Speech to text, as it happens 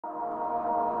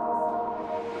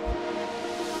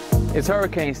It's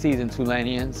hurricane season,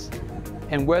 Tulaneans.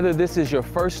 And whether this is your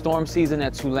first storm season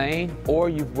at Tulane or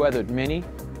you've weathered many,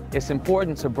 it's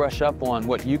important to brush up on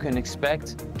what you can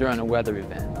expect during a weather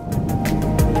event.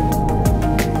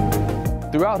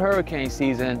 Throughout hurricane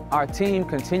season, our team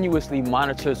continuously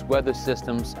monitors weather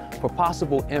systems for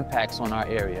possible impacts on our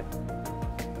area.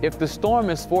 If the storm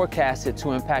is forecasted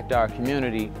to impact our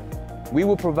community, we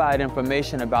will provide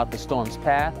information about the storm's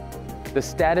path, the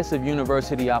status of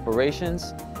university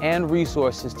operations, and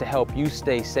resources to help you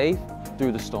stay safe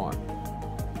through the storm.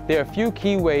 There are a few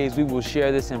key ways we will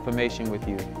share this information with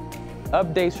you.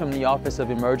 Updates from the Office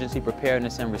of Emergency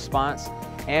Preparedness and Response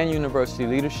and university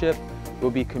leadership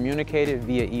will be communicated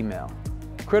via email.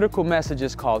 Critical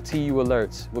messages called TU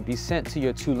Alerts will be sent to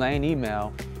your Tulane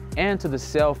email and to the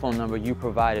cell phone number you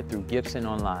provided through Gibson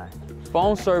Online.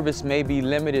 Phone service may be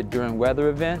limited during weather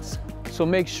events, so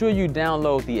make sure you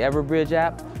download the Everbridge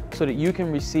app so that you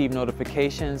can receive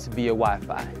notifications via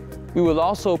Wi-Fi. We will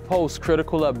also post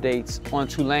critical updates on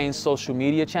Tulane's social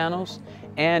media channels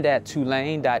and at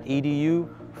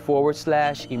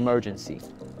tulane.edu/emergency.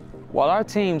 While our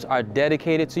teams are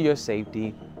dedicated to your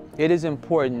safety, it is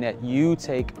important that you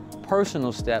take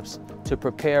personal steps to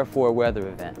prepare for a weather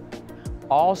event.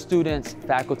 All students,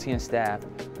 faculty, and staff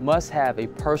must have a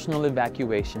personal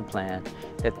evacuation plan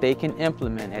that they can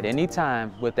implement at any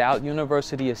time without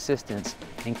university assistance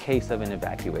in case of an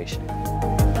evacuation.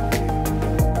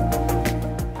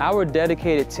 Our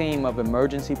dedicated team of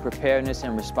emergency preparedness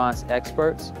and response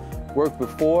experts work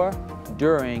before,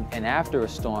 during, and after a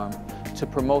storm to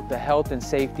promote the health and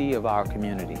safety of our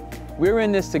community. We're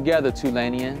in this together,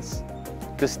 Tulaneans.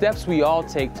 The steps we all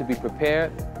take to be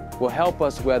prepared will help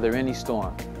us weather any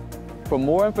storm. For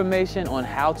more information on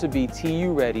how to be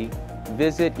TU ready,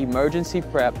 visit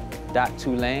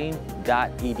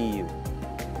emergencyprep.tulane.edu.